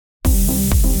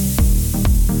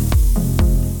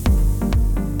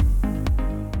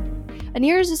An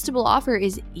irresistible offer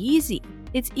is easy.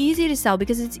 It's easy to sell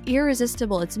because it's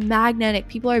irresistible. It's magnetic.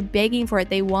 People are begging for it.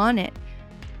 They want it.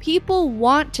 People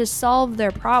want to solve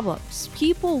their problems.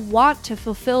 People want to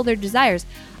fulfill their desires.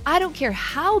 I don't care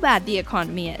how bad the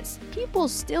economy is. People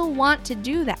still want to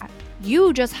do that.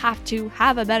 You just have to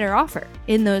have a better offer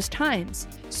in those times.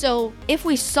 So if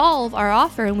we solve our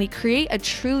offer and we create a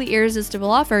truly irresistible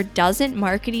offer, doesn't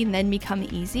marketing then become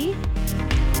easy?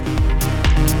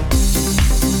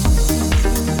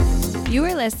 You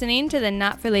are listening to the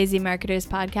Not for Lazy Marketers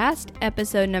podcast,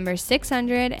 episode number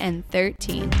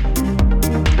 613.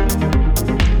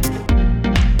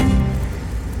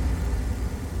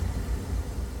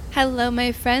 Hello,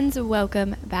 my friends.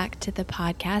 Welcome back to the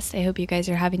podcast. I hope you guys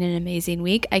are having an amazing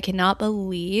week. I cannot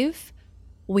believe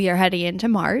we are heading into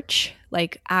March.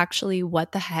 Like, actually,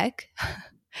 what the heck?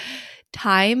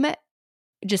 Time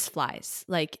just flies.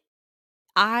 Like,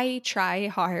 I try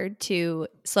hard to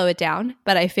slow it down,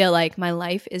 but I feel like my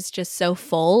life is just so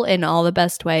full in all the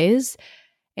best ways.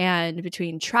 And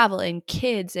between travel and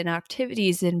kids and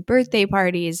activities and birthday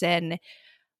parties and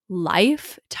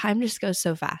life, time just goes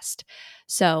so fast.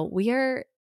 So we are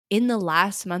in the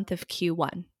last month of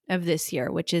Q1 of this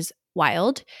year, which is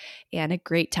wild and a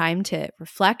great time to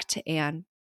reflect and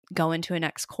go into a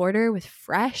next quarter with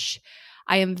fresh.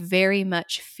 I am very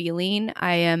much feeling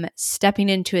I am stepping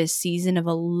into a season of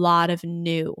a lot of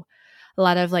new, a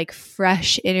lot of like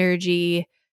fresh energy,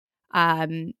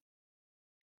 tearing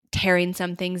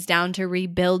some things down to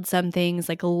rebuild some things,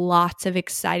 like lots of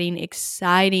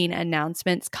exciting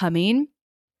announcements coming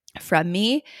from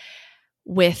me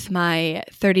with my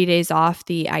 30 days off,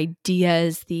 the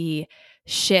ideas, the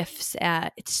shifts.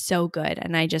 It's so good.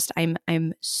 And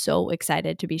I'm so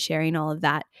excited to be sharing all of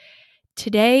that.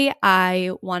 Today,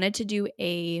 I wanted to do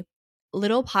a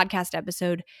little podcast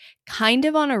episode kind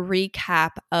of on a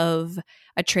recap of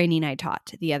a training I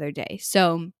taught the other day.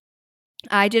 So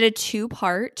I did a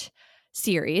 2-part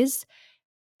series.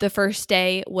 The first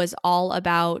day was all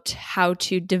about how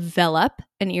to develop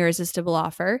an irresistible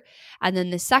offer. And then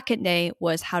the second day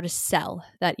was how to sell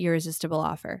that irresistible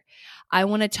offer. I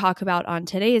want to talk about on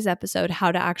today's episode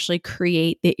how to actually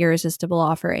create the irresistible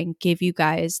offer and give you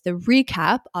guys the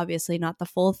recap, obviously not the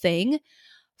full thing,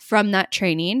 from that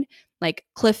training, like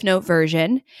Cliff Note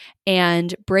version,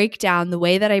 and break down the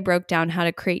way that I broke down how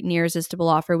to create an irresistible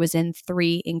offer was in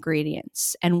 3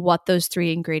 ingredients and what those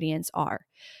 3 ingredients are.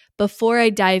 Before I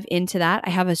dive into that, I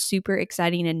have a super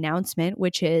exciting announcement,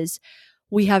 which is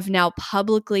we have now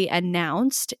publicly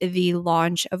announced the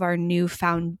launch of our new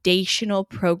foundational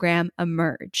program,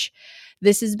 Emerge.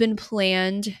 This has been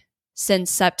planned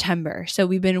since September, so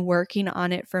we've been working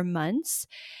on it for months,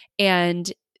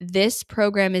 and this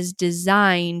program is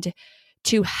designed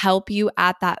to help you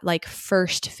at that like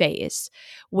first phase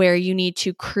where you need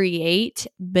to create,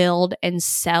 build, and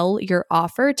sell your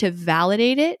offer to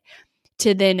validate it,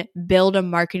 to then build a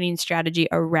marketing strategy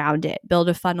around it, build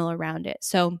a funnel around it.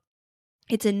 So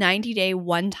it's a 90-day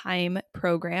one-time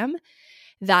program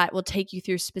that will take you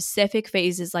through specific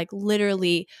phases, like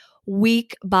literally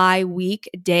week by week,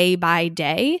 day by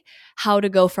day, how to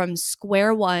go from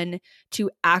square one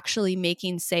to actually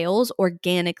making sales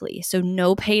organically. So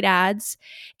no paid ads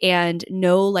and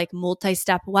no like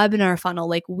multi-step webinar funnel.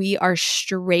 Like we are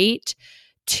straight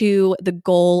to the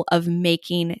goal of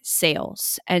making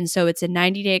sales. And so it's a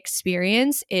 90-day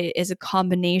experience. It is a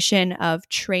combination of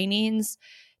trainings,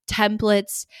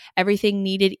 templates, everything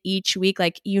needed each week.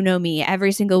 Like, you know me,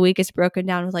 every single week is broken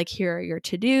down with like, here are your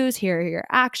to-dos, here are your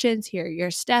actions, here are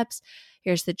your steps,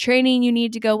 here's the training you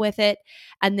need to go with it,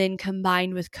 and then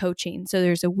combined with coaching. So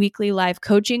there's a weekly live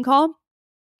coaching call.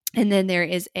 And then there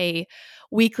is a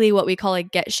weekly, what we call a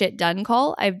get shit done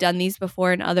call. I've done these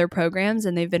before in other programs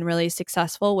and they've been really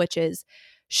successful, which is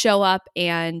show up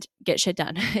and get shit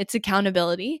done. It's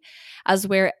accountability as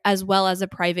well as a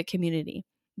private community.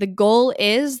 The goal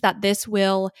is that this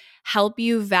will help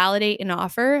you validate an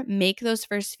offer, make those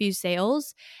first few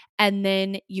sales, and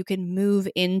then you can move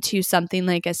into something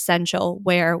like Essential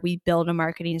where we build a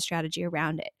marketing strategy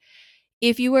around it.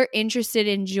 If you are interested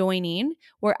in joining,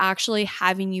 we're actually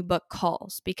having you book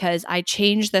calls because I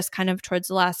changed this kind of towards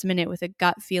the last minute with a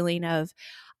gut feeling of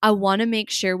I want to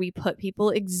make sure we put people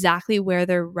exactly where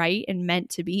they're right and meant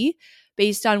to be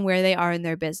based on where they are in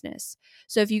their business.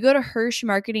 So if you go to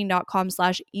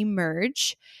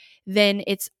hirschmarketing.com/emerge, then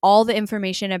it's all the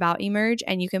information about Emerge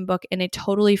and you can book in a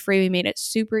totally free. We made it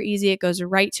super easy. It goes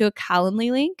right to a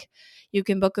Calendly link. You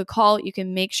can book a call. You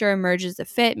can make sure Emerge is a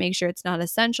fit, make sure it's not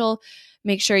essential,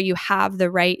 make sure you have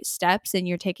the right steps and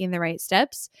you're taking the right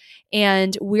steps.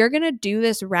 And we're going to do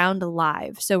this round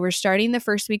live. So we're starting the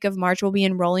first week of March. We'll be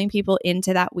enrolling people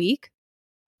into that week.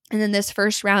 And then this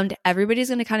first round, everybody's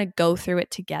going to kind of go through it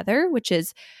together, which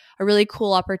is a really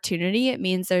cool opportunity. It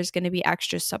means there's going to be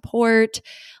extra support.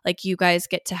 Like you guys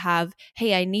get to have,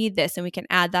 hey, I need this, and we can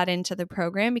add that into the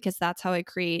program, because that's how I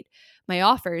create my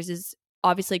offers, is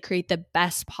obviously create the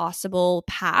best possible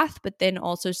path, but then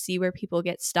also see where people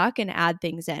get stuck and add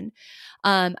things in.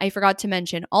 I forgot to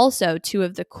mention also, two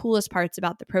of the coolest parts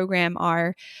about the program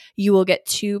are you will get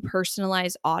 2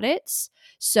 personalized audits.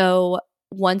 So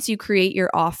once you create your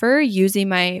offer using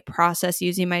my process,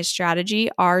 using my strategy,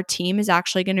 our team is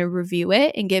actually going to review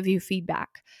it and give you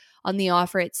feedback on the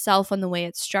offer itself, on the way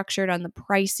it's structured, on the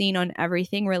pricing, on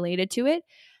everything related to it.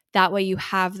 That way you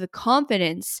have the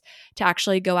confidence to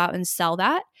actually go out and sell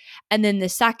that. And then the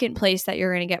second place that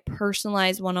you're going to get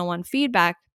personalized one-on-one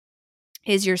feedback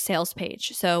is your sales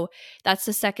page. So that's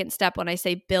the second step when I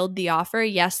say build the offer.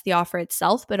 Yes, the offer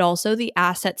itself, but also the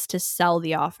assets to sell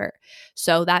the offer.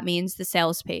 So that means the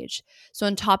sales page. So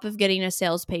on top of getting a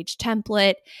sales page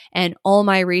template and all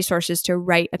my resources to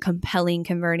write a compelling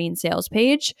converting sales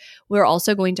page, we're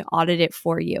also going to audit it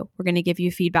for you. We're going to give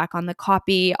you feedback on the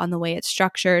copy, on the way it's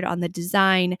structured, on the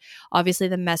design. Obviously,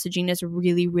 the messaging is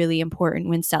really, really important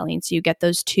when selling. So you get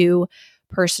those 2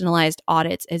 personalized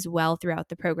audits as well throughout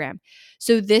the program.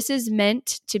 So this is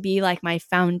meant to be like my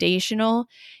foundational,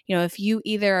 if you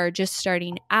either are just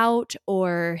starting out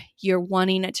or you're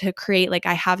wanting to create, like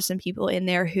I have some people in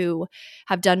there who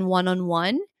have done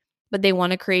one-on-one, but they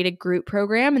want to create a group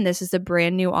program, and this is a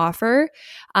brand new offer.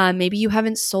 Maybe you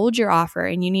haven't sold your offer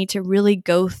and you need to really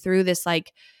go through this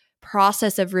like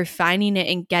process of refining it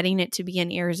and getting it to be an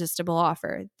irresistible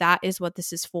offer. That is what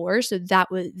this is for. So that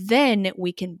then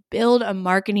we can build a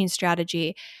marketing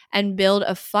strategy and build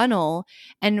a funnel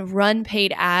and run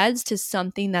paid ads to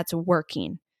something that's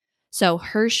working. So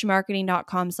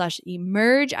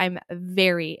hirschmarketing.com/emerge. I'm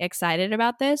very excited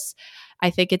about this.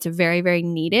 I think it's very, very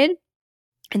needed.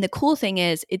 And the cool thing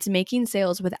is it's making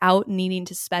sales without needing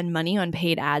to spend money on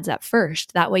paid ads at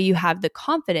first. That way you have the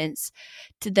confidence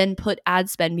to then put ad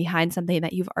spend behind something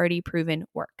that you've already proven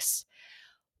works.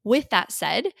 With that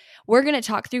said, we're going to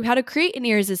talk through how to create an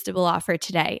irresistible offer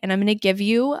today. And I'm going to give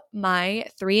you my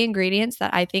 3 ingredients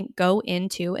that I think go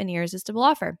into an irresistible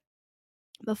offer.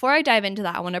 Before I dive into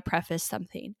that, I want to preface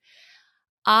something.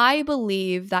 I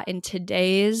believe that in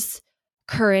today's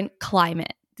current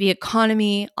climate, the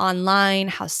economy, online,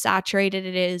 how saturated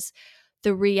it is,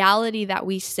 the reality that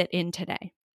we sit in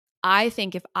today, I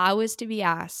think if I was to be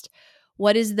asked,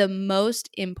 what is the most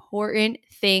important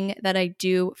thing that I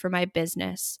do for my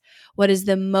business? What is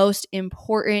the most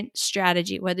important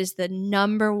strategy? What is the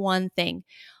number one thing?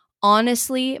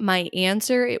 Honestly, my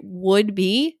answer, it would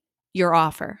be your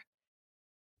offer.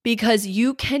 Because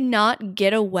you cannot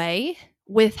get away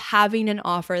with having an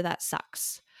offer that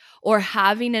sucks, or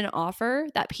having an offer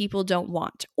that people don't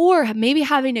want, or maybe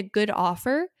having a good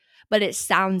offer, but it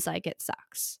sounds like it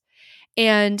sucks.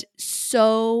 And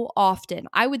so often,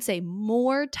 I would say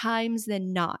more times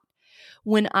than not,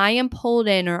 when I am pulled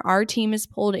in or our team is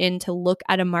pulled in to look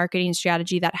at a marketing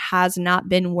strategy that has not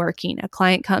been working, a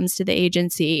client comes to the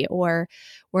agency or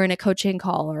we're in a coaching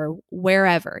call or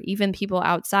wherever, even people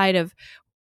outside of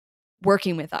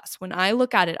working with us. When I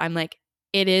look at it, I'm like,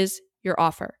 it is your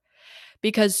offer,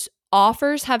 because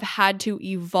offers have had to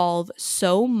evolve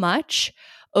so much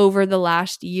over the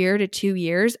last year to 2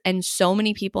 years, and so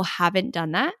many people haven't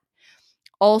done that.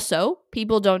 Also,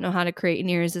 people don't know how to create an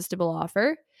irresistible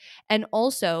offer. And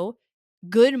also,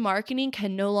 good marketing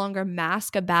can no longer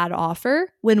mask a bad offer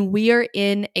when we are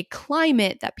in a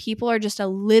climate that people are just a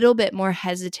little bit more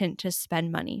hesitant to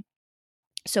spend money.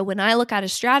 So when I look at a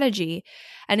strategy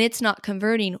and it's not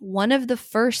converting, one of the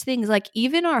first things, like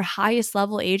even our highest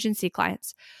level agency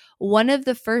clients, one of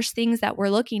the first things that we're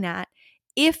looking at,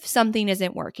 if something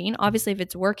isn't working, obviously if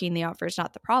it's working, the offer is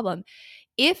not the problem.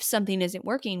 If something isn't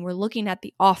working, we're looking at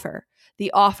the offer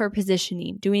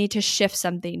positioning. Do we need to shift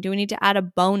something? Do we need to add a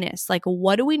bonus? Like,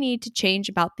 what do we need to change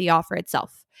about the offer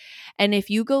itself? And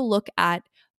if you go look at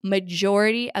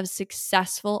majority of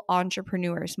successful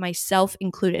entrepreneurs, myself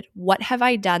included, what have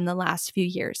I done the last few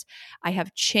years? I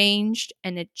have changed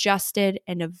and adjusted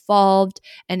and evolved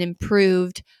and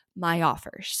improved my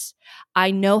offers.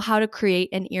 I know how to create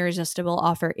an irresistible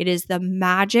offer. It is the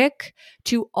magic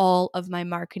to all of my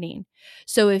marketing.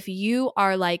 So if you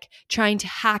are like trying to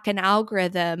hack an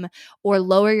algorithm or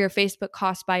lower your Facebook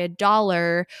cost by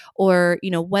 $1 or,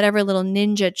 whatever little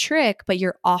ninja trick, but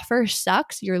your offer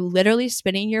sucks, you're literally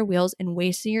spinning your wheels and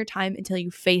wasting your time until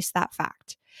you face that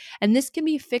fact. And this can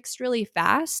be fixed really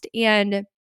fast. And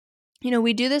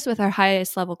We do this with our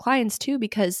highest level clients too,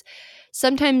 because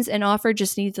sometimes an offer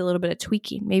just needs a little bit of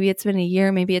tweaking. Maybe it's been a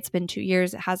year, maybe it's been 2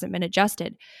 years, it hasn't been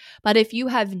adjusted. But if you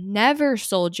have never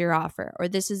sold your offer, or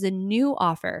this is a new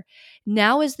offer,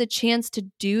 now is the chance to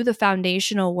do the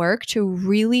foundational work to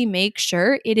really make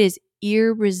sure it is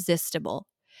irresistible.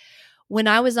 When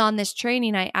I was on this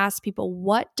training, I asked people,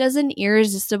 what does an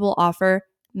irresistible offer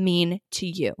mean to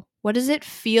you? What does it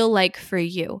feel like for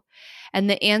you? And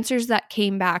the answers that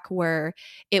came back were,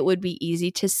 it would be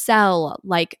easy to sell,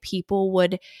 like it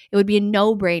would be a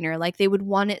no-brainer, like they would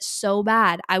want it so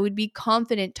bad. I would be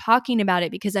confident talking about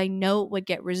it because I know it would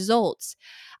get results.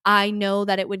 I know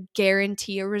that it would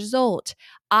guarantee a result.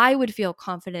 I would feel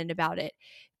confident about it.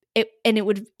 It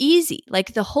would be easy,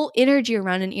 like the whole energy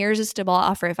around an irresistible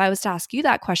offer. If I was to ask you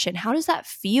that question, how does that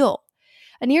feel?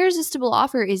 An irresistible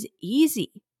offer is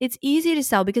easy. It's easy to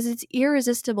sell because it's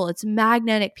irresistible. It's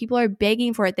magnetic. People are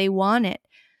begging for it. They want it.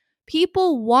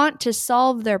 People want to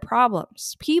solve their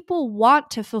problems. People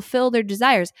want to fulfill their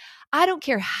desires. I don't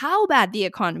care how bad the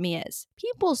economy is.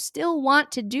 People still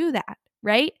want to do that,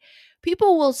 right?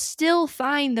 People will still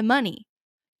find the money.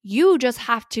 You just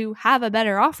have to have a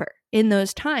better offer in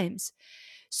those times.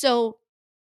 So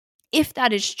if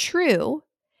that is true,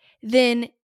 then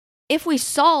if we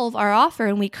solve our offer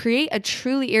and we create a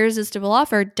truly irresistible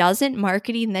offer, doesn't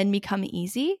marketing then become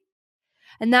easy?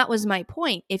 And that was my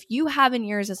point. If you have an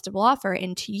irresistible offer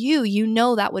and to you,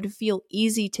 that would feel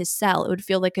easy to sell. It would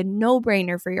feel like a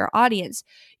no-brainer for your audience.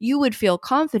 You would feel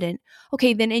confident.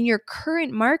 Okay, then in your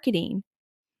current marketing,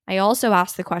 I also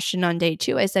asked the question on day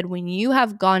 2. I said, when you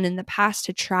have gone in the past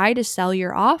to try to sell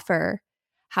your offer,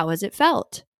 how has it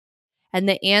felt? And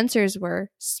the answers were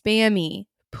spammy,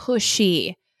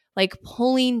 pushy, like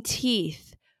pulling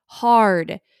teeth,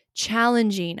 hard,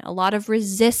 challenging, a lot of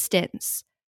resistance.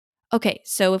 Okay,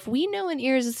 so if we know an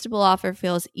irresistible offer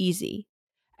feels easy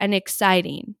and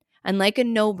exciting and like a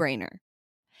no-brainer,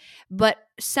 but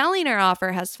selling our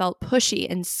offer has felt pushy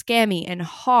and scammy and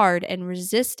hard and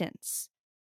resistance,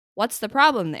 what's the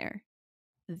problem there?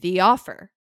 The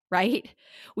offer, right?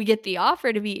 We get the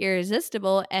offer to be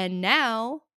irresistible, and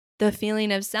now the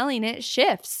feeling of selling it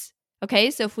shifts.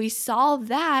 Okay, so if we solve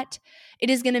that,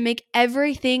 it is going to make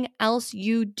everything else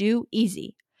you do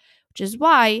easy, which is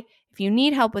why if you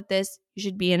need help with this, you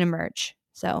should be in Emerge.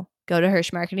 So go to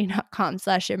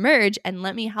hirschmarketing.com/emerge and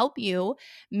let me help you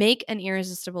make an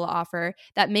irresistible offer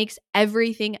that makes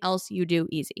everything else you do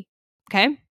easy.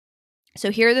 Okay? So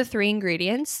here are the 3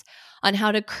 ingredients on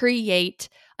how to create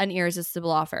an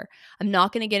irresistible offer. I'm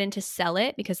not going to get into sell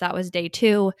it because that was day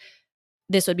 2.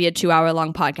 This would be a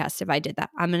 2-hour-long podcast if I did that.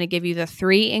 I'm going to give you the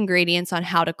 3 ingredients on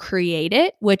how to create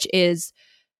it, which is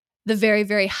the very,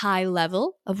 very high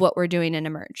level of what we're doing in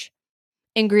Emerge.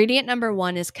 Ingredient number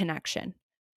 1 is connection.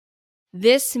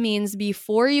 This means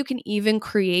before you can even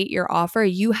create your offer,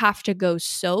 you have to go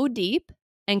so deep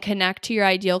and connect to your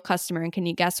ideal customer. And can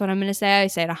you guess what I'm going to say? I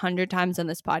say it 100 times on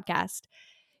this podcast.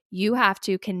 You have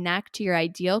to connect to your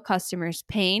ideal customer's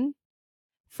pain,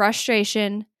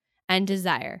 frustration, and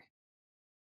desire.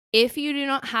 If you do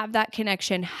not have that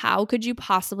connection, how could you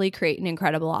possibly create an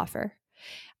incredible offer?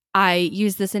 I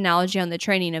use this analogy on the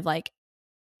training of like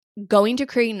going to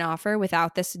create an offer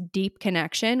without this deep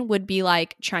connection would be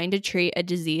like trying to treat a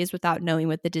disease without knowing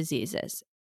what the disease is.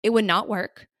 It would not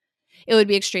work. It would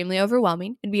be extremely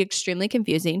overwhelming. It'd be extremely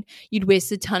confusing. You'd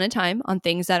waste a ton of time on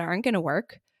things that aren't going to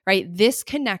work, right? This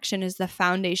connection is the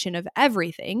foundation of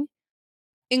everything,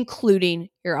 including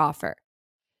your offer.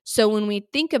 So when we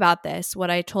think about this, what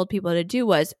I told people to do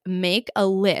was make a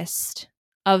list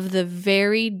of the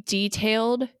very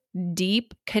detailed,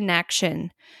 deep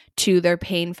connection to their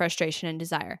pain, frustration, and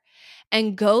desire,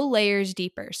 and go layers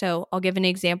deeper. So I'll give an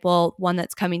example, one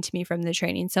that's coming to me from the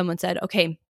training. Someone said,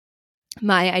 okay,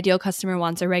 my ideal customer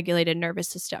wants a regulated nervous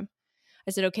system.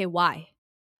 I said, okay, why?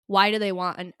 Why do they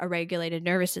want a regulated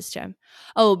nervous system?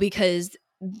 Oh, because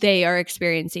they are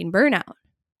experiencing burnout.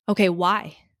 Okay,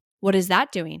 why? What is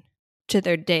that doing to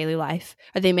their daily life?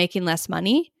 Are they making less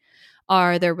money?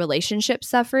 Are their relationships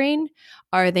suffering?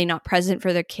 Are they not present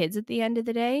for their kids at the end of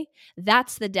the day?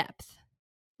 That's the depth,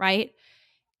 right?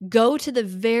 Go to the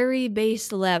very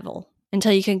base level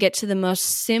until you can get to the most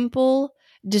simple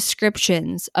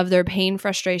descriptions of their pain,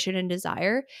 frustration, and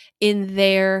desire in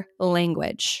their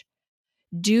language.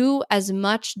 Do as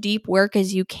much deep work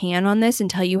as you can on this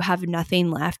until you have nothing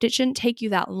left. It shouldn't take you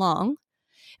that long.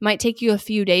 It might take you a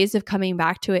few days of coming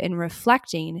back to it and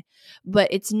reflecting, but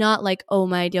it's not like, oh,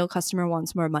 my ideal customer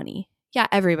wants more money. Yeah,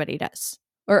 everybody does.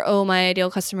 Or, oh, my ideal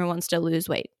customer wants to lose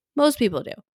weight. Most people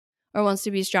do. Or wants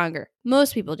to be stronger.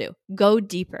 Most people do. Go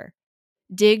deeper.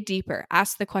 Dig deeper.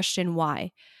 Ask the question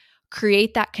why.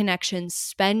 Create that connection.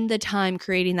 Spend the time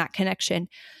creating that connection.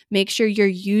 Make sure you're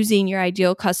using your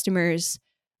ideal customer's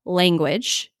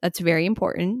language. That's very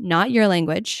important. Not your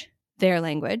language, their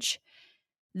language.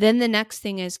 Then the next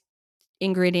thing is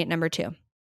ingredient number 2,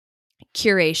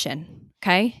 curation.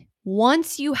 Okay.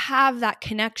 Once you have that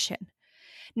connection,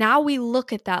 now we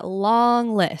look at that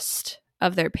long list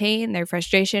of their pain, their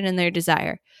frustration, and their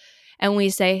desire. And we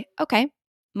say, okay,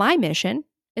 my mission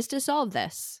is to solve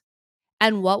this.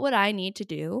 And what would I need to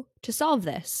do to solve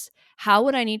this? How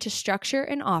would I need to structure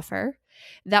an offer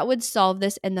that would solve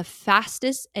this in the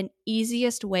fastest and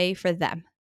easiest way for them?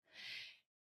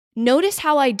 Notice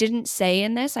how I didn't say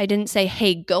in this, I didn't say,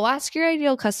 hey, go ask your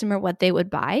ideal customer what they would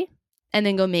buy and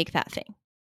then go make that thing.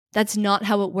 That's not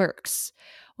how it works.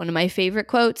 One of my favorite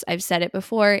quotes, I've said it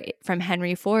before, from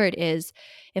Henry Ford is,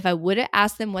 if I would have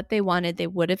asked them what they wanted, they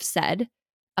would have said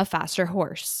a faster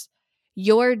horse.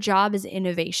 Your job is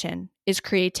innovation, is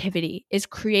creativity, is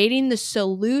creating the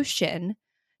solution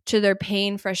to their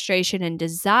pain, frustration, and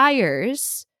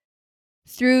desires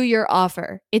through your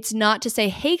offer. It's not to say,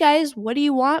 hey guys, what do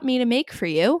you want me to make for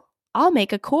you? I'll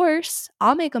make a course.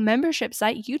 I'll make a membership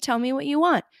site. You tell me what you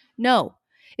want. No.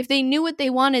 If they knew what they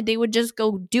wanted, they would just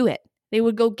go do it. They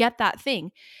would go get that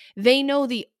thing. They know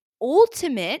the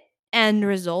ultimate end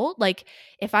result. Like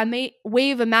if I may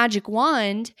wave a magic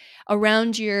wand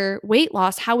around your weight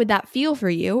loss, how would that feel for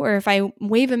you? Or if I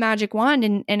wave a magic wand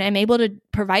and I'm able to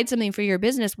provide something for your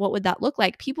business, what would that look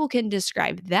like? People can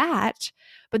describe that,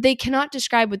 but they cannot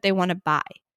describe what they want to buy,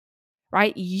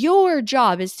 right? Your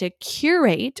job is to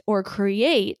curate or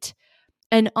create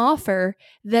an offer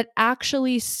that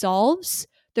actually solves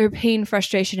their pain,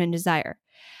 frustration, and desire.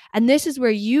 And this is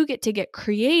where you get to get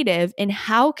creative in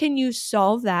how can you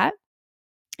solve that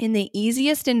in the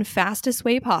easiest and fastest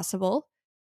way possible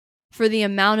for the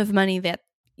amount of money that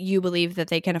you believe that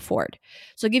they can afford.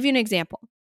 So I'll give you an example.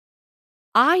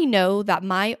 I know that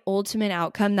my ultimate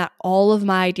outcome that all of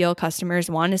my ideal customers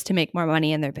want is to make more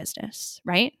money in their business,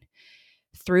 right?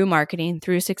 Through marketing,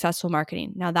 through successful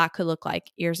marketing. Now that could look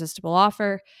like irresistible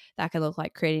offer. That could look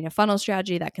like creating a funnel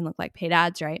strategy. That can look like paid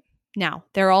ads, right? Now,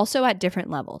 they're also at different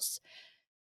levels.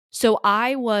 So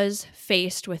I was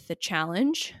faced with the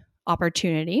challenge,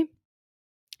 opportunity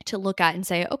to look at and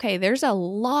say, okay, there's a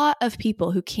lot of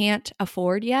people who can't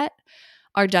afford yet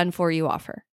our done for you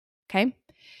offer. Okay.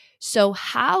 So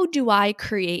how do I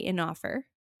create an offer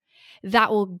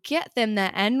that will get them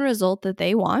the end result that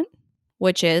they want,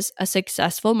 which is a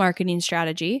successful marketing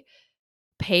strategy,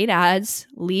 paid ads,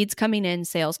 leads coming in,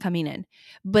 sales coming in,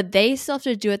 but they still have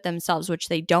to do it themselves, which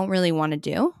they don't really want to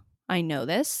do. I know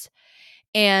this.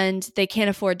 And they can't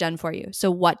afford done for you.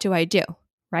 So what do I do?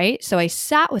 Right? So I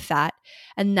sat with that,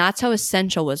 and that's how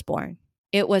Essential was born.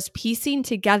 It was piecing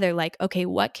together like, okay,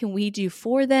 what can we do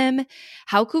for them?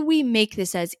 How could we make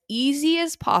this as easy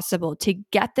as possible to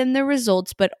get them the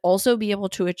results, but also be able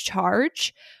to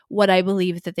charge what I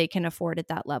believe that they can afford at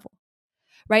that level?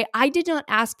 Right? I did not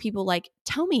ask people like,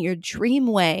 tell me your dream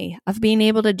way of being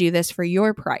able to do this for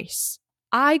your price.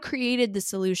 I created the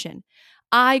solution.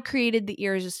 I created the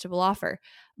irresistible offer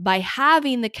by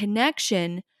having the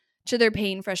connection to their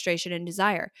pain, frustration, and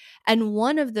desire. And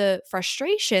one of the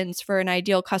frustrations for an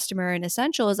ideal customer in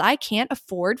Essential is I can't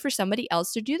afford for somebody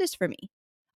else to do this for me.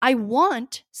 I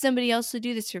want somebody else to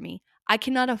do this for me. I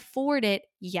cannot afford it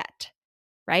yet,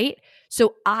 right?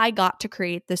 So I got to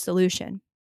create the solution.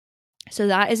 So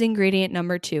that is ingredient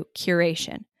number 2,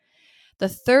 curation. The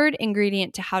third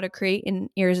ingredient to how to create an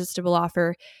irresistible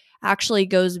offer actually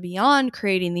goes beyond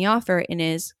creating the offer and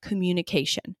is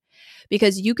communication.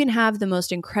 Because you can have the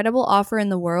most incredible offer in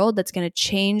the world that's going to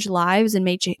change lives and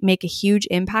make a huge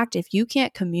impact. If you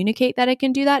can't communicate that it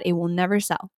can do that, it will never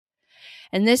sell.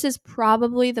 And this is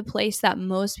probably the place that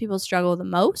most people struggle the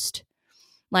most.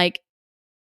 Like,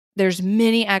 there's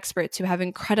many experts who have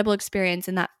incredible experience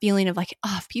in that feeling of like,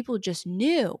 oh, if people just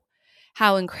knew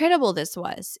how incredible this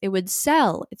was, it would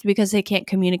sell. It's because they can't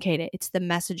communicate it. It's the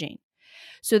messaging.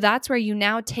 So that's where you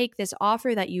now take this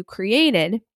offer that you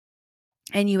created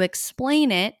and you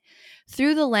explain it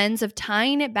through the lens of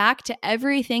tying it back to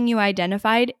everything you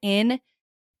identified in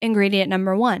ingredient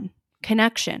number 1,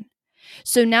 connection.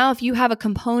 So now if you have a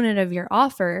component of your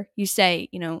offer, you say,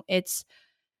 it's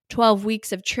 12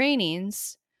 weeks of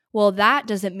trainings. Well, that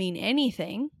doesn't mean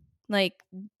anything. Like,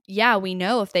 yeah, we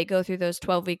know if they go through those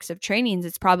 12 weeks of trainings,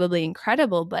 it's probably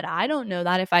incredible, but I don't know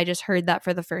that if I just heard that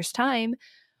for the first time.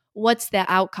 What's the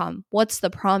outcome? What's the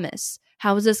promise?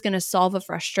 How is this going to solve a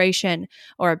frustration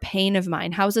or a pain of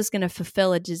mine? How is this going to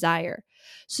fulfill a desire?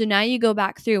 So now you go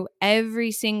back through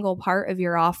every single part of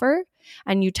your offer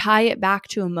and you tie it back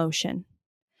to emotion.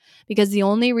 because the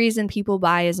only reason people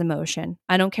buy is emotion.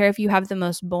 I don't care if you have the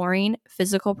most boring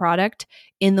physical product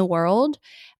in the world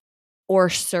or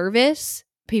service,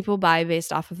 people buy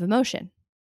based off of emotion.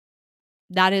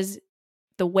 That is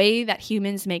the way that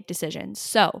humans make decisions.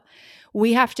 So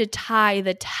we have to tie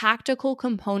the tactical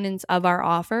components of our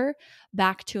offer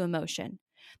back to emotion.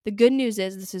 The good news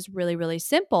is this is really, really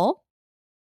simple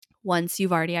once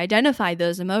you've already identified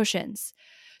those emotions.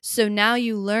 So now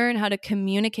you learn how to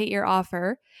communicate your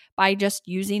offer by just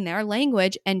using their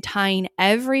language and tying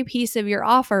every piece of your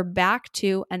offer back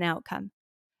to an outcome,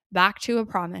 back to a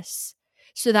promise.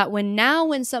 So that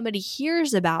when somebody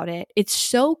hears about it, it's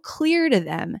so clear to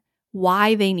them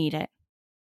why they need it.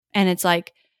 And it's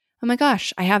like, oh my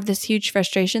gosh, I have this huge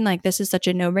frustration. Like, this is such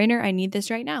a no-brainer. I need this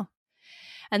right now.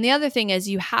 And the other thing is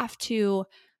you have to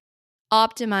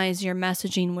optimize your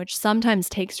messaging, which sometimes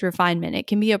takes refinement. It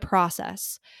can be a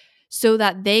process so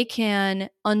that they can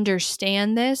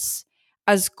understand this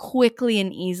as quickly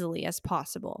and easily as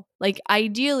possible. Like,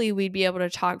 ideally, we'd be able to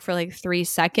talk for like 3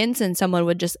 seconds and someone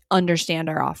would just understand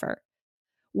our offer.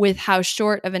 With how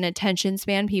short of an attention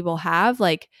span people have,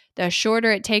 like the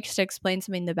shorter it takes to explain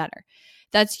something, the better.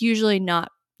 That's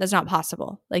not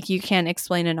possible. Like, you can't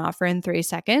explain an offer in 3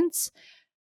 seconds,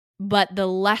 but the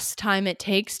less time it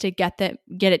takes to get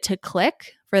it to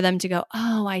click for them to go,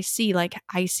 oh, I see. Like,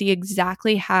 I see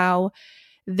exactly how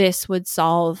this would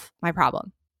solve my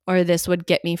problem, or this would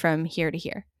get me from here to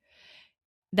here.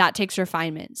 That takes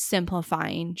refinement,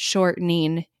 simplifying,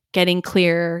 shortening, getting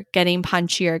clearer, getting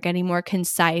punchier, getting more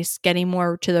concise, getting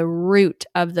more to the root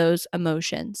of those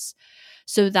emotions.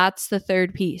 So that's the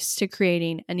third piece to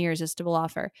creating an irresistible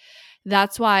offer.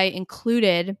 That's why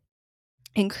included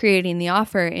in creating the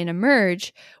offer in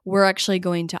Emerge, we're actually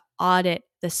going to audit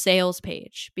the sales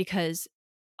page, because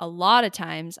a lot of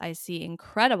times I see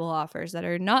incredible offers that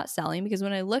are not selling, because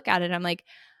when I look at it, I'm like,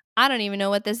 I don't even know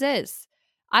what this is.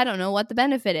 I don't know what the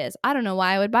benefit is. I don't know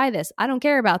why I would buy this. I don't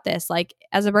care about this. Like,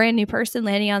 as a brand new person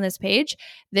landing on this page,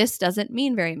 this doesn't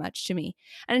mean very much to me.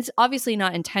 And it's obviously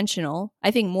not intentional. I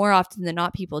think more often than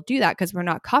not, people do that because we're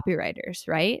not copywriters,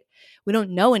 right? We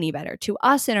don't know any better. To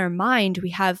us, in our mind,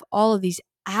 we have all of these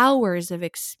hours of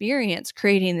experience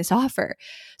creating this offer.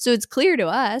 So it's clear to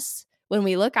us when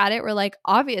we look at it, we're like,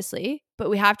 obviously, but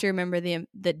we have to remember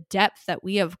the depth that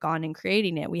we have gone in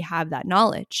creating it. We have that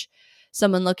knowledge.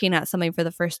 Someone looking at something for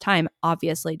the first time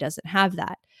obviously doesn't have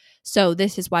that. So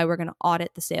this is why we're going to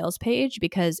audit the sales page,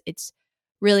 because it's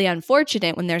really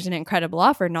unfortunate when there's an incredible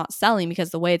offer not selling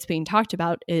because the way it's being talked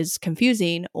about is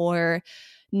confusing or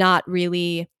not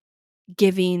really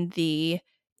giving the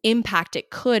impact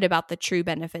it could about the true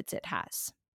benefits it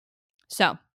has.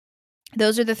 So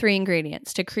those are the 3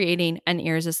 ingredients to creating an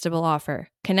irresistible offer: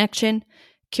 connection,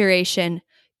 curation,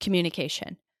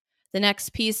 communication. The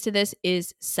next piece to this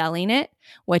is selling it,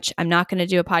 which I'm not going to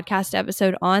do a podcast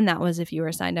episode on. That was if you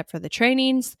were signed up for the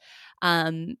trainings.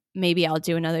 Maybe I'll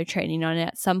do another training on it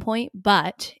at some point.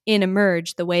 But in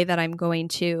Emerge, the way that I'm going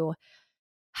to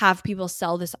have people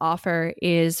sell this offer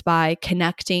is by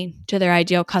connecting to their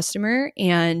ideal customer.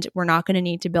 And we're not going to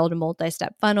need to build a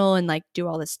multi-step funnel and like do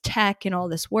all this tech and all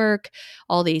this work,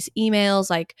 all these emails.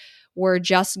 Like, we're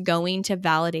just going to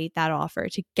validate that offer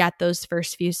to get those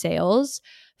first few sales,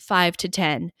 5 to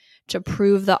 10, to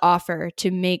prove the offer, to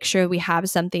make sure we have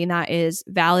something that is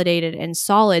validated and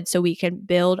solid so we can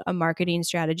build a marketing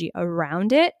strategy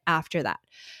around it after that.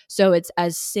 So it's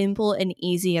as simple and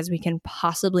easy as we can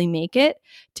possibly make it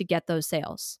to get those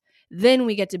sales. Then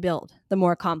we get to build the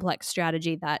more complex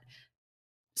strategy that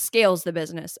scales the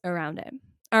business around it.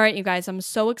 All right, you guys, I'm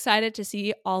so excited to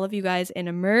see all of you guys in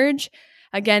Emerge.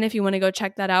 Again, if you want to go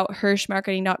check that out,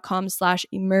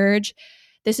 hirschmarketing.com/emerge.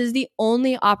 This is the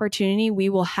only opportunity we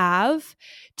will have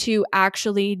to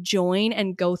actually join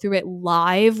and go through it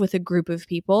live with a group of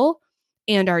people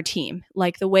and our team.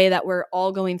 Like, the way that we're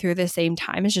all going through the same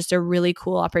time is just a really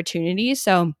cool opportunity.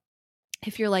 So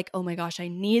if you're like, oh my gosh, I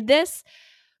need this,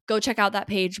 go check out that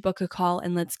page, book a call,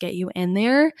 and let's get you in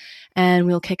there and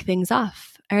we'll kick things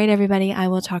off. All right, everybody, I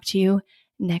will talk to you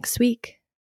next week.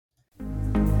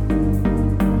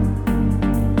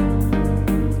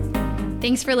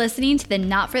 Thanks for listening to the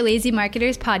Not for Lazy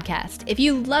Marketers podcast. If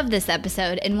you love this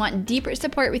episode and want deeper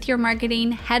support with your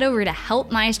marketing, head over to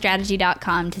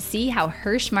helpmystrategy.com to see how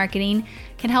Hirsch Marketing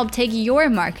can help take your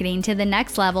marketing to the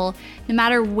next level no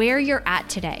matter where you're at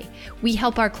today. We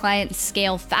help our clients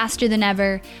scale faster than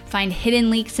ever, find hidden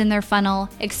leaks in their funnel,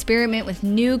 experiment with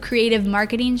new creative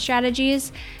marketing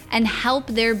strategies, and help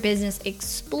their business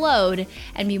explode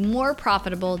and be more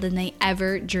profitable than they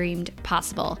ever dreamed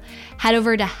possible. Head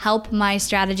over to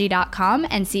helpmystrategy.com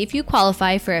and see if you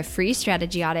qualify for a free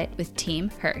strategy audit with Team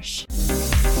Hirsch.